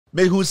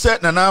Me who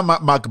said Nana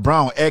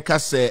Mcbrown eka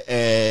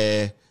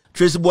se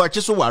Tracy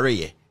Boakye so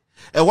wareye.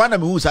 One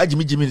of me who said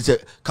Jimmy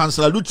said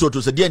Councillor Lutro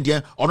to say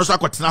dear ono so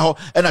akwatena ho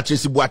e na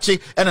Tracy Boakye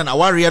e na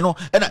wareye no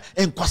e na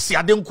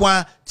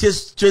Nkwasiafuo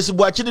Tracy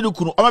Boakye ne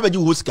kunu o ma beji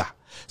huska.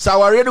 Sa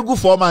wareye no go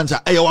 4 months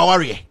e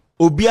wareye.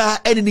 Obia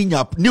eni ni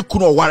nyap ni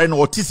kunu ware no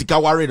otisika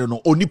wareye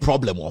no oni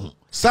problem wo ho.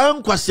 Sa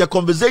Nkwasiafuo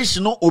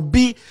conversation no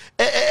obi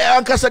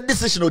ankasa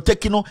decision o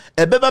take no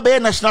e beba be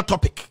national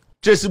topic.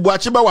 Tracy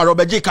Boakye ba ware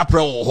obeje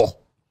kapre wo ho.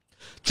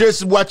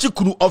 Tracy Boakye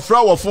kunu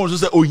ofra wo phone so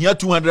say ohia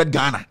 200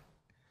 Ghana.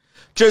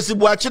 Tracy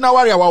Boakye na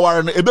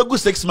ware no ebegu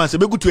 6 months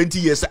ebegu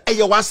 20 years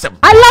eye wasem.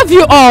 I love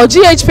you all.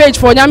 GhPage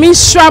for nyame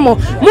stramo.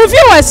 Move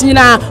viewers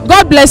nyina.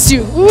 God bless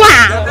you.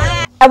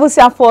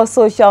 For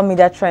social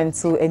media trend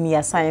to any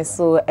science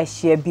so a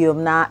share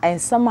biom na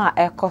and summer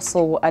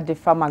so at the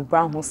from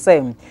Mcbrown who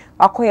say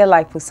akoye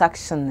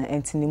liposuction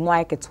enti ni mu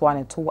ayeketwa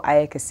ne to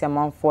ayekese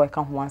manfo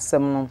eka ho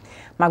asem no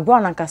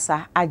Mcbrown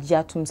ankasa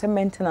agya tum se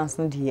maintenance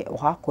no de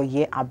ho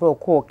akoye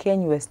abroko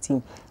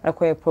KNUST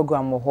akoye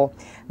program ho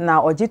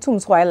na ogitum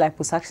so ay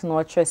liposuction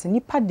no stress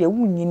nipa de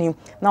wunyini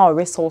na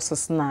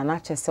resources na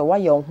chese wa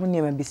ye ho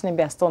ne ma bisine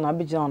bia store na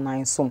abegina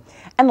online so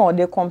e na o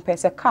de compare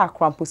se car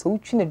crampo so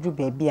wutwi na dru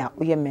bia bia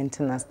o ye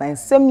maintenance na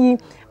nsem yi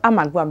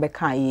Mcbrown be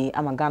kan yi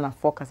amagana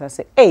focus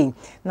say eh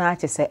na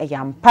chese e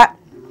yampa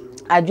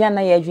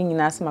Adriana ye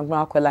nyina asem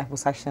Mcbrown akọ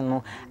liposuction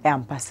no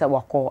ampase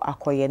wako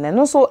akoye ne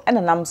no so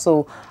enenam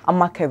so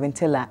Kevin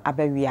Taylor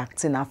abe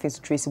react na face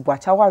Tracy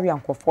Boakye wari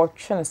ankofo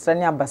twen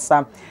sene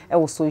abasa e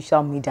wo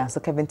social media so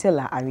Kevin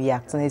Taylor a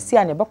react na esi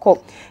ane beko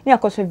ni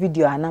akosho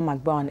video ana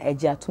Mcbrown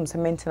eji atum se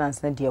maintenance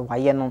na de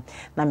waye no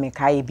na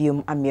mekae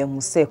biom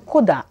amemu se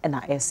koda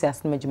na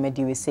SS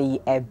majumedi we se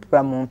yi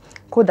ebramu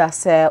koda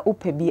se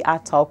upebi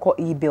ata okọ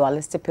ibe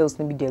waliste pills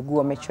na bi de gu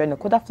o metre ne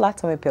koda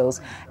flat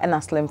pills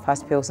and slim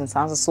fast pills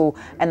and so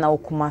and now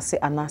Kumasi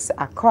anase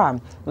Accra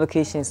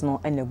locations no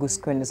and a good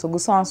screen so go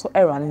so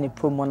run in the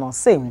promo no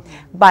same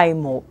buy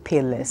more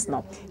pay less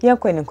now yen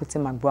ko en kuti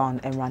Mcbrown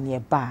and run here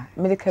bar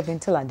me Kevin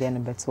Taylor dey no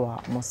better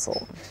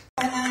muscle.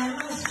 And I'm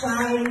not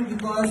trying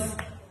because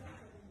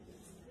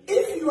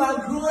if you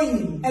are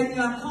growing and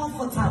you are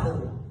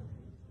comfortable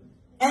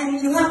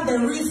and you have the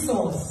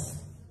resource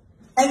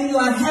and you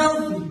are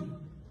healthy,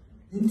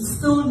 you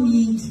still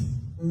need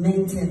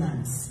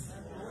maintenance.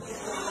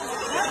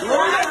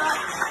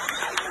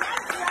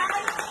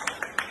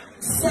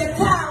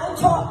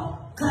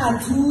 Car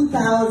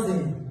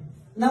 2000.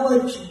 Now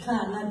it's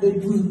car na be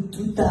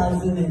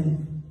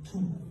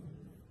 2002.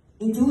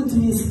 Into to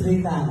me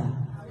spray car.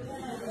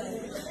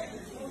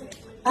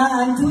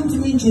 And to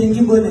me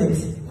change bonnet.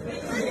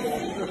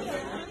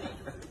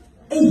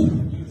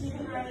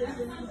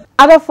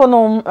 Other for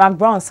no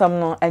Mcbrown some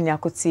no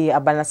enyakuti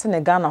abanase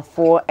ne Ghana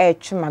for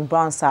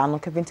Mcbrown sa no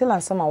Kevin Taylor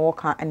some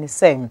work and the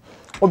same.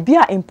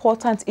 Obia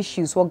important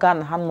issues wo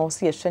Ghana ha no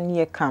se yehwe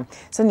ne ka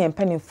se ne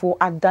mpanifo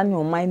adane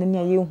o man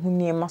ne ye hu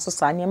ne ma so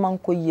sa ne ma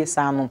nko yie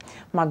sa no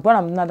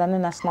Mcbrown na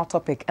dane national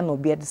topic and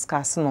obia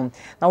discuss no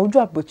na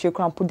wodu Boakye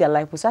krampo dia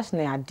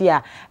liposuction na ade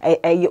a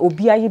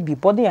obia ye bi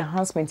body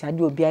enhancement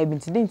ade obia ye bi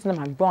nti na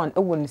Mcbrown e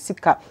wo ne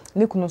sika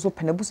ne kunu so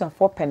penebusa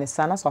 4 penny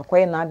sa na so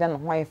akoye na ade no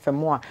ho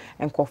ayefemo a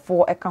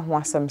enkofo eka ho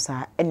asem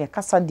sa ene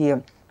kasa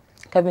de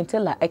Kevin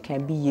Taylor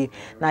can be ye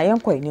na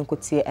yenko ni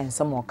nkotie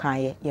ensem o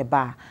kan ye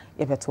ba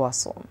ye beto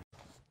aso.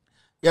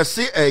 You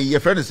see your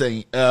friend is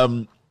saying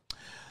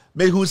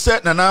me who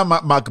said Nana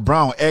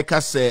Mcbrown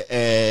eka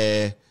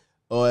se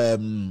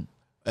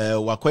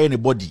wakoye ni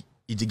body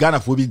iti Ghana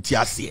fo bi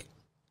ntiase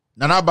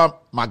Nana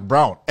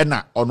Mcbrown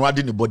ena ono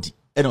ade ni body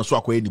ena so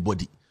akoye ni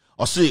body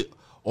oso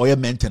oye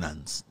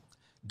maintenance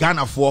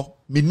Ghana fo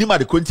minima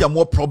de konti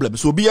more problem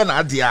so obi na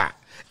ade a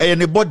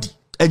ni body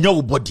enyo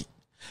wo body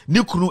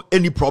ni kunu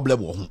any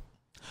problem wo ho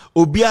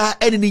obia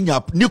any ni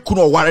nyap ni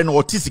kunu ware no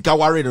otisika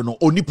ware no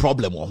oni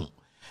problem wo ho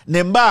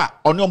ne mba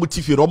oni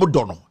omutifie ro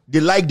do no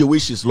they like the way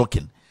she's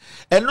looking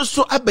and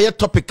so abeye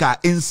topica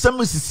in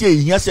some sisi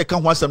ehia se ka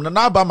ho asem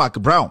na aba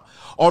Mcbrown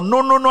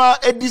no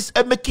edis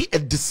make a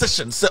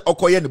decision say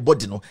okoye ni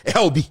body no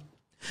help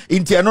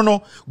inti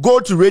no go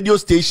to radio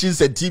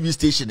stations and TV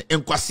station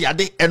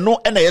Nkwasiade eno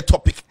na ye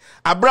topic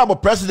Abraham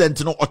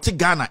president no ote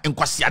Ghana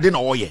Nkwasiade na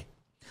oye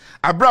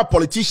Abra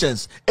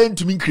politicians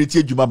entumi create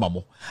adwuma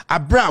mamo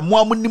abra mo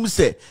amunim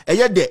se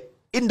eye de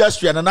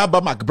industry na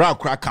ba Mcbrown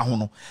kraka ho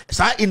no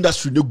sa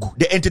industry no gu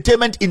the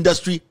entertainment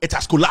industry it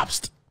has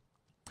collapsed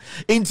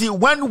until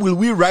when will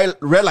we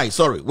realize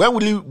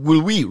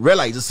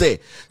say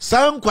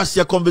some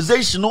Nkwasiafuo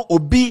conversation no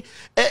obi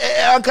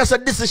ankasa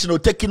decision o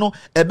take no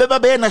e beba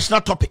be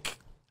national topic.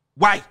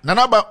 Why?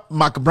 Nana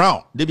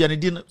Mcbrown, debi ani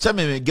din say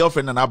me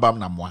girlfriend Nana Bam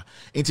na moa.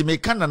 Enti me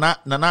kan Nana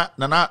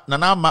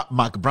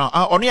Mcbrown.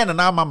 Ono ye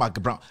Nana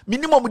Mcbrown.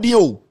 Minimum di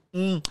o.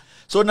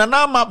 So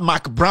Nana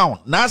Mcbrown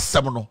na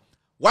asem no.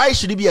 Why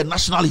should it be a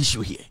national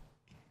issue here?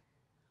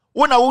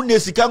 Wona wona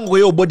sika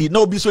ngoye obody na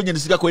obi so nya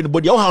sika ko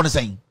anybody. How how no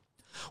saying?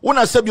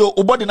 Wona sebio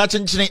obody na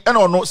chenchene e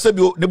no no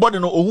sebio ne body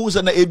no ohun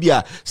se na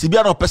ebia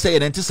sibia no pese ye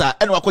ntisa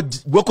e no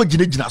akọ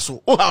ginagina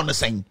so. How no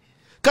saying?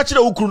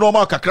 Kachira ukuru no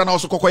ma kakra na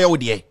so kokoye wo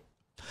de.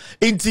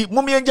 Inti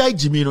mummy enjoy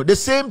Jimmy no the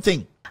same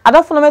thing.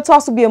 Adafo no meto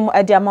aso biemu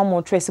edi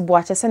amamo Tracy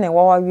Boakye se ne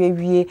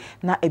wawawie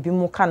na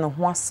ebimu ka ne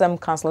ho asem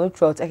council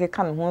throat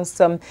ekeka ne ho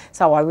nsem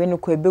sa wawe no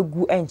ko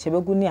ebegu enche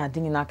begu ni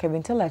ade nyina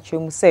Kevin Taylor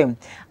twemu se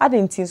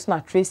adentin so na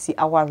Tracy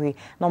aware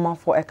na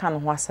manfo eka ne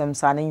ho asem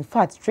sa na in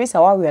fact Tracy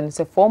aware no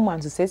se 4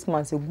 months to 6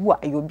 months egu a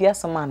eyobi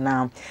asema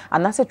na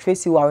anase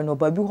Tracy ware no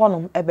babi ho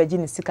no ebeji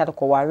ne sika de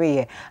ko ware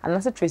ye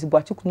anase Tracy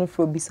Boakye kunu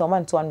fro bi se o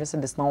man 200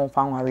 cedis na won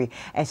fa ware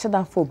enche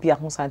dan fo bi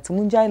ahosanti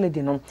munjai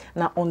lady no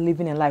na on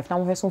living in life na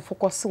mo heso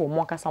focus wo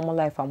mo some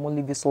life am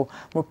live so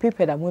mo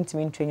prepare that won't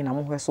mean training na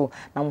mo hweso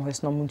na mo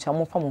hweso no muncha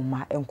mo fa mo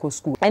ma enko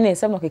school ene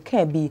nsem no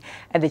keka bi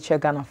e de che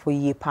Ghana for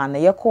ye pa na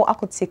yeko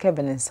akoti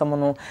Kevin nsem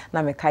no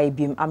na me kai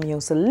bim am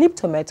use lip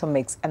tomato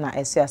mix na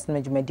esias na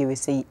dwumade we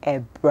say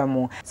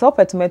ebramo so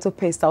tomato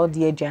paste out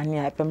the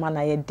aduane a pema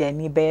na ye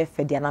dani be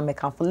fe dia na me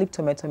kan for lip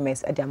tomato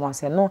mix e dia ma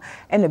say no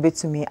ene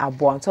betumi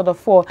abo so the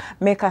for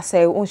make us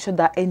say un should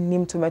that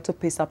enim tomato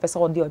paste a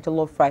person or the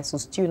jollof rice so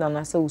stew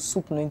na say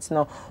soup no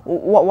ntina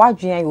wa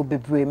dwan yo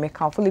bebre me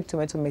kan lip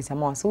tomato mix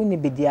amount so we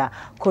be there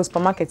cause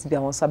supermarket be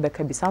on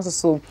sabeka bi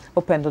so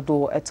open the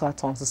door eto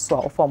aton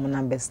so of form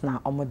numbers na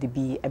omode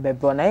bi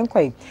ebebro na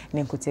enkwai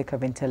ne nkote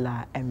Kevin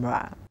Taylor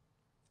emra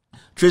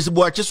Tracy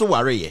Boakye so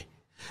ware ye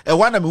e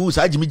wana me hu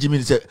sa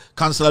Jimmy se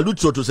councilor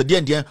Lutro to se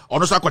de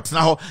ono so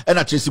akotena ho e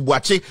na Tracy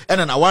Boakye e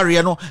na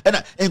ware no e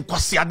na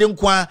Nkwasiade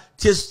nkwa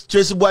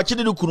Tracy Boakye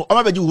ne kunu o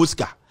ma beji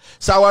hoska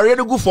sa ware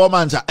no gu 4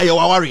 months e ye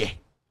ware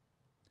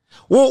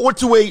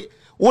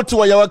what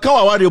wa ya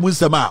ka ware mu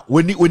nsema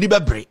woni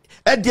bebre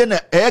e de na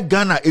e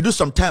Ghana e do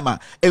some time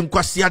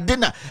Nkwasiade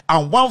na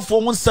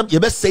anwanfo mu nsem ye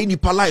be say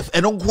nipa life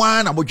e no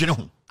nkwa na modwene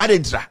ho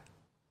adentra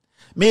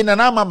me na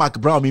na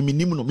Mcbrown me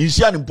nim no me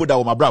nhia ne mpoda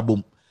wo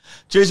mabrabom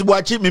Tracy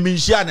Boakye me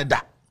nhia ne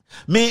da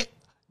me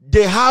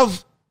they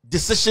have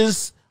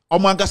decisions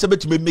omanka se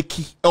betime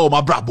meki e wo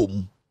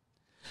mabrabom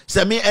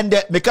se me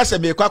ende me ka se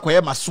me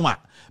kwakoye maso a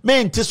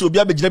me nte so obi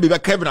abegina be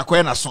Kevin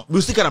akoye na so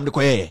me sika na me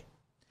koye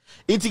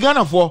It's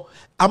Ghana for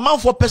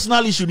amount for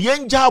personal issue.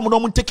 Yenja mo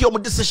no take your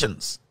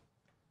decisions.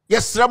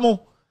 Yes, Ramo.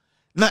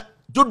 Na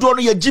dodo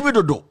no ye Jimmy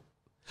dodo.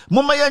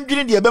 Mama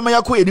yandwini de be ma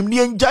yakọ enim ne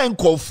yenja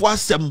nkofo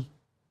asem.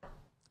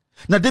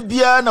 Na de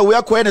bia na we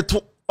akọ ne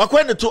to.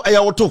 Akọ ne to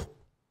eya woto.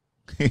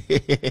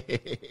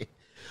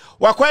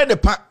 Wakọ ne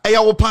pa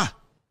eya wo pa.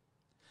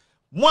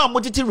 Mo a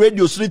motiti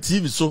radio so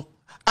TV so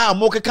a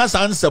mo keka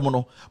sa ansem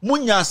no.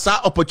 Munya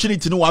sa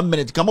opportunity no 1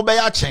 minute. Ka mo be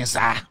ya chen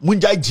sa.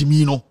 Munja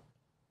Jimmy no.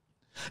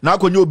 Na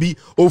akonye obi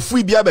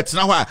ofui bia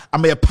betena ho a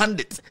am a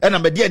pandit and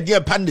am a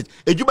dear pandit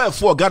ejuma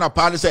for Ghana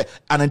pa say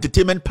an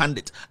entertainment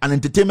pandit an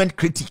entertainment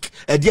critic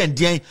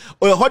dear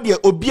o ho de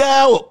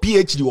obia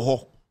PhD wo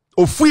ho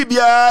ofui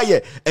bia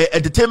ye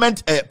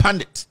entertainment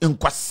pandit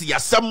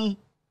Nkwasiasem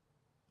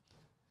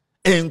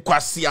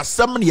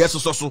ne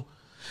yeso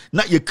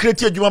na ye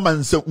create ejuma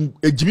man se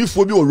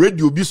ejimifo bi o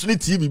radio bi so ne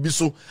TV bi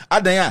so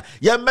adan a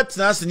ye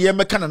metena ase ne ye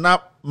meka na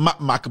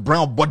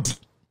Mcbrown body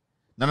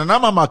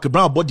na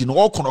Mcbrown body no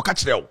okono ka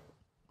kire wo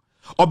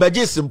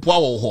obeje simpo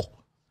awo ho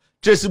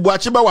Tracy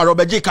Boakye ba ware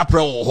obeje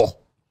kapre wo ho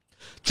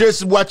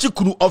Tracy Boakye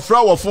kunu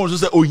ofra wo phone so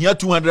say ohia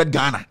 200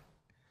 Ghana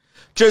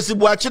Tracy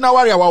Boakye na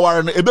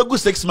ware no ebegu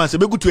 6 months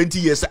ebegu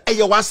 20 years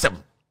eye wasem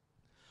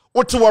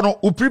wote wo no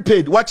u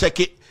prepaid wa check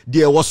it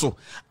de wo so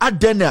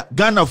adena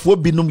Ghana fo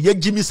binum ye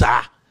jimi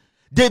saa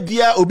de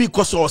bia obi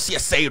koso ose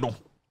say no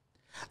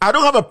I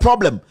don't have a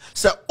problem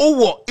say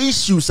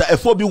issues say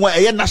efo bi one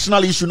a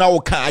national issue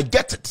now I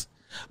get it.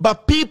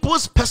 But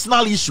people's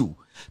personal issue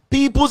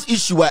take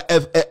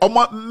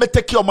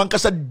your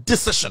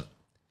decision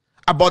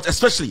about,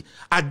 especially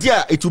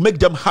idea it will make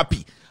them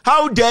happy.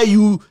 How dare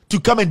you to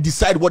come and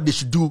decide what they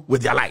should do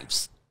with their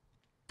lives?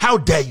 How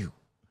dare you?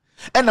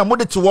 And I'm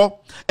to war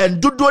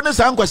and do ne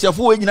sa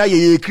Nkwasiafuo nyina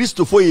ye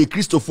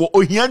Christopher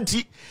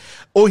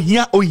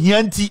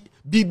ohianti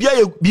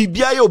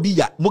bibia ye obi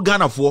ya mo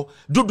Ghana fo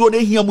dodo ne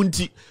hia mu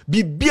nti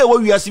bibia wa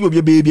wiase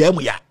obi bebia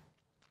mu ya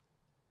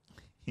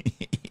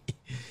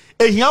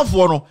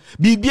ehiafo no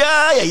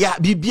bibia ya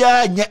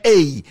bibia nya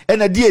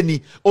ena die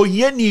ni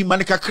ohiani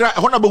manekakra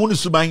ho na behu ne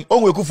suban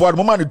onwe Akufo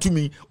mo ma ne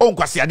tumi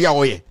Nkwasiade a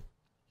woye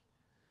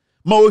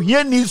ma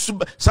ohiani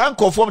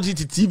sankofo mo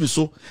TV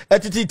so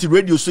etiti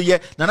radio so ye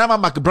na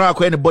Mcbrown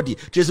akọ anybody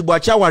Tracy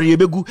Boakye ware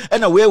ebegu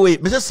ena we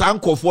me se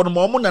sankofo no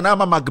mo na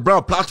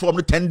Mcbrown platform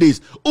no 10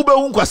 days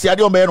ubehu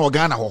Nkwasiade o me na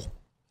Ghana ho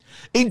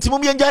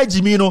intimum yenja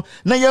Jimmy no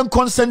na yen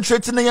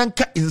concentrate na yen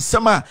ka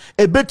insama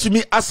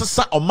ebetumi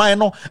asesa oman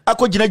no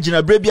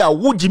akogina bra bia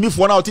wo Jimmy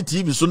fo na oti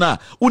TV so na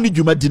uni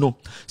dwumadi no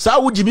sa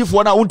wo Jimmy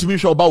fo na wontumi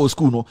hwe oba wo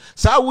school no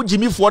sa wo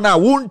Jimmy fo na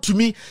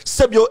wontumi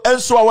sebio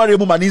enso aware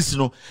mu manisi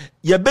no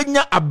ye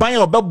benya aban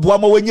obeboa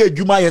ma wanya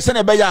adwuma ye se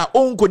na be ya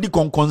onkodi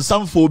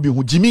konkonsamfo bi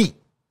hu Jimmy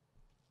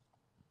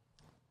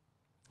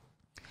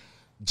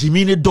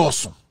ne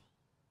doso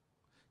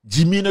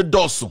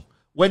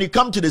when you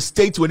come to the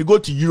States, when you go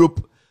to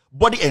Europe,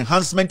 body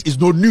enhancement is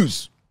no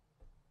news.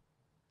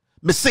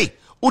 Me say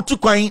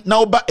utukwan na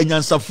oba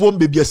enyansafo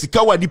mbebia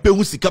sika wa nipa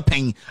hu sika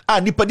pen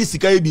a nipa di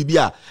sika ye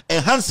bibia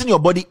enhancing your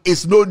body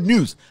is no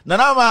news.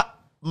 Na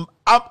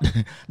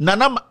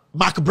Nana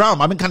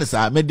Mcbrown, I mean, can I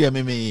say,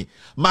 me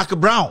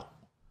Mcbrown.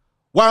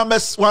 One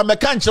me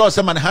can't show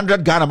some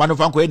 100 Ghana man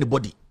of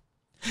anybody.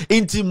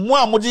 Inti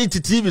mwa modi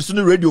TV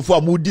sunu radio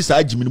for mudi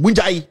sa Jimmy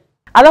Munjai.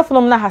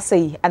 Alafnom na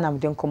hasei anam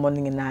den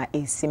komoning na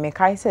esi me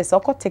kai say so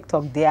ko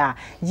TikTok there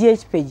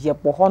GhPage ye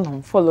po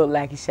honom follow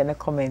like share na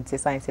comment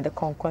say the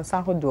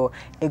konkonsa hodo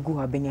egu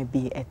ha benya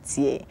bi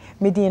etie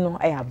medin no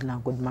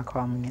ayabna good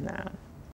makram nyina.